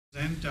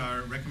Present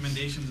our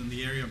recommendations in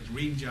the area of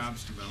green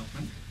jobs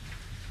development.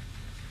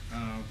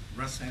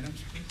 Russ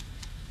Adams, please.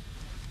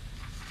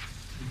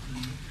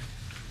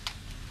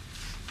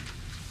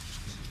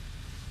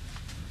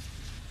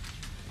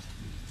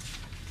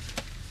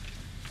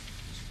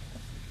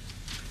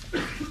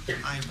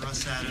 Hi, I'm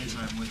Russ Adams.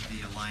 I'm with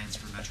the Alliance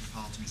for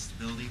Metropolitan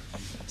Stability.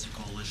 It's a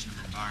coalition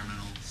of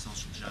environmental,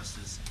 social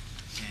justice,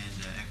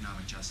 and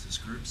economic justice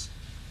groups.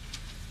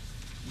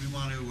 We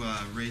want to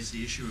raise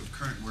the issue of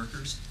current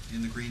workers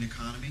in the green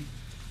economy.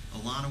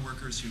 ALANA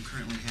workers who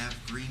currently have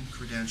green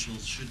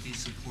credentials should be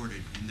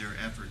supported in their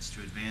efforts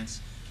to advance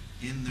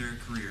in their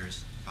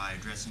careers by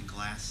addressing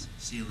glass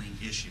ceiling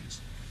issues.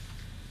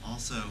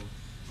 Also,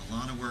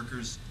 ALANA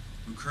workers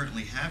who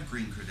currently have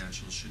green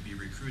credentials should be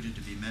recruited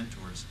to be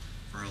mentors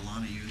for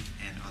ALANA youth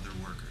and other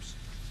workers.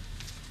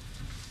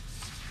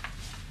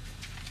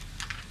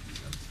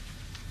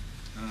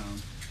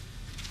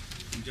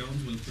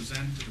 Jones will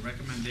present the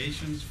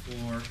recommendations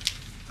for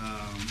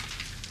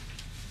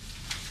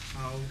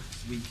how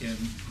we can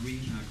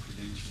green our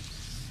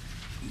credentials.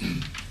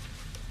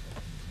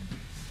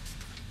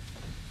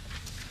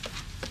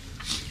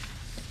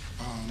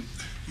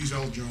 He's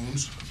L.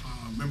 Jones,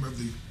 member of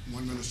the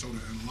One Minnesota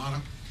and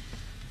ALANA.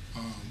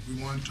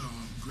 We want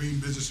green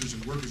businesses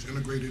and workers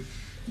integrated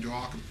into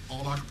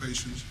all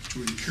occupations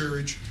to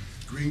encourage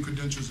green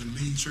credentials and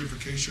LEED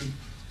certification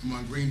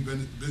among green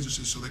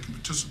businesses so they can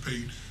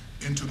participate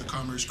into the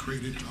commerce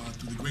created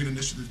through the Green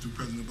Initiative through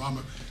President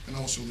Obama and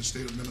also the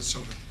state of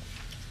Minnesota,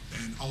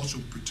 and also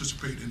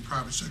participate in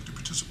private sector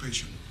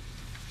participation.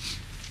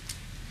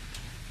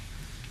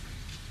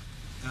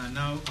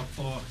 Now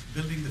for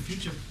building the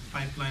future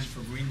pipeline for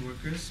green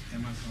workers,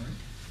 Emma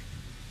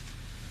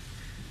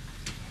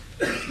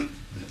Corey.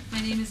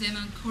 My name is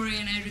Emma Corey,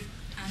 and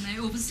I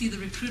oversee the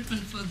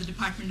recruitment for the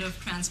Department of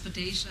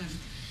Transportation.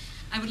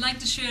 I would like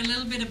to share a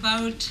little bit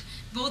about,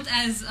 both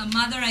as a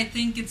mother, I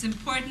think it's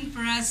important for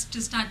us to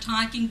start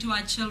talking to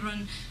our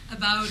children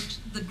about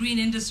the green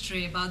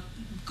industry, about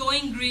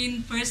going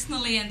green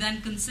personally and then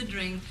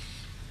considering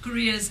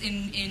careers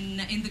in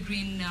the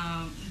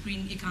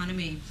green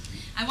economy.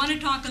 I want to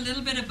talk a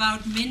little bit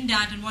about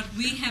MnDOT and what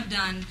we have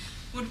done.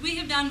 What we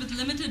have done with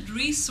limited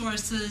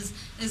resources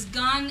is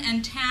gone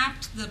and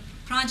tapped the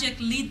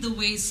Project Lead the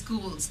Way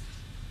schools.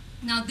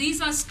 Now, these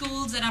are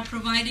schools that are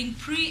providing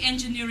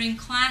pre-engineering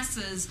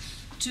classes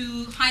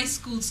to high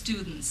school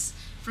students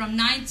from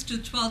 9th to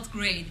 12th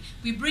grade.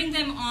 We bring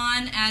them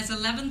on as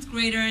 11th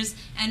graders,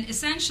 and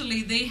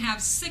essentially they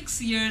have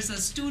 6 years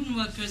as student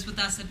workers with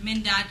us at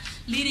MnDOT,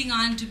 leading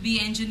on to be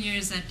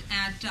engineers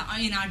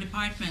in our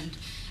department.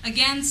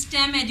 Again,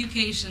 STEM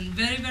education,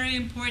 very, very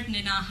important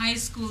in our high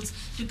schools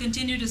to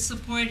continue to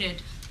support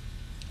it.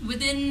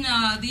 Within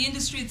the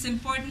industry, it's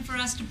important for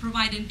us to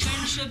provide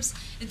internships.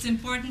 It's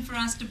important for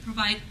us to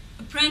provide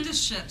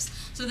apprenticeships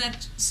so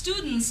that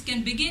students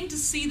can begin to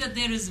see that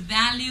there is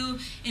value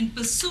in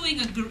pursuing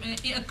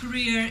a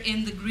career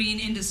in the green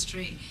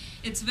industry.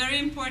 It's very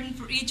important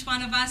for each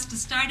one of us to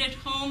start at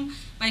home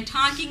by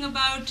talking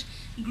about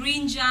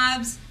green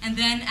jobs, and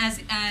then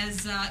as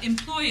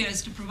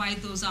employers to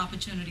provide those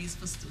opportunities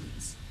for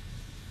students.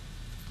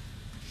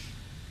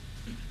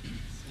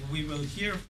 We will hear